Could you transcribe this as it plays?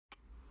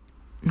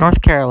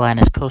North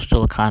Carolina's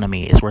coastal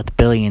economy is worth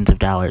billions of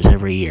dollars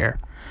every year.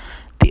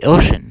 The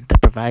ocean that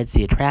provides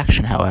the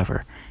attraction,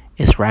 however,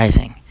 is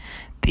rising,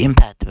 the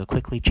impact of a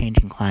quickly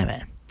changing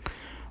climate.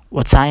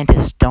 What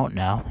scientists don't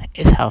know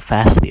is how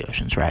fast the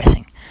ocean's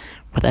rising,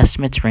 with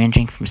estimates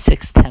ranging from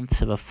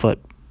 6/10 of a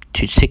foot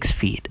to 6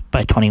 feet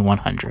by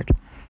 2100.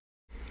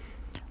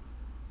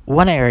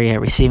 One area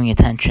receiving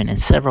attention in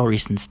several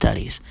recent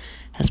studies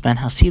has been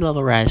how sea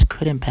level rise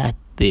could impact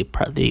the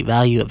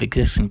value of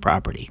existing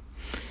property,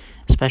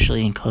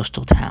 especially in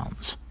coastal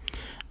towns.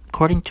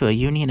 According to a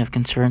Union of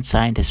Concerned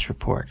Scientists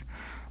report,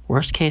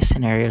 worst-case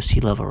scenario sea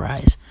level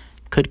rise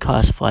could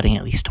cause flooding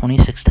at least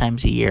 26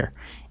 times a year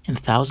in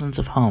thousands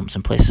of homes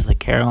in places like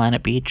Carolina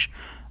Beach,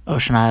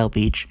 Ocean Isle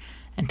Beach,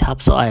 and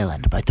Topsail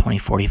Island by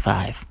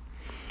 2045.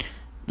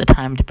 The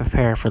time to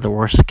prepare for the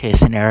worst-case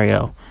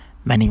scenario,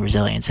 many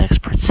resilience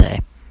experts say,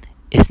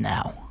 is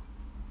now.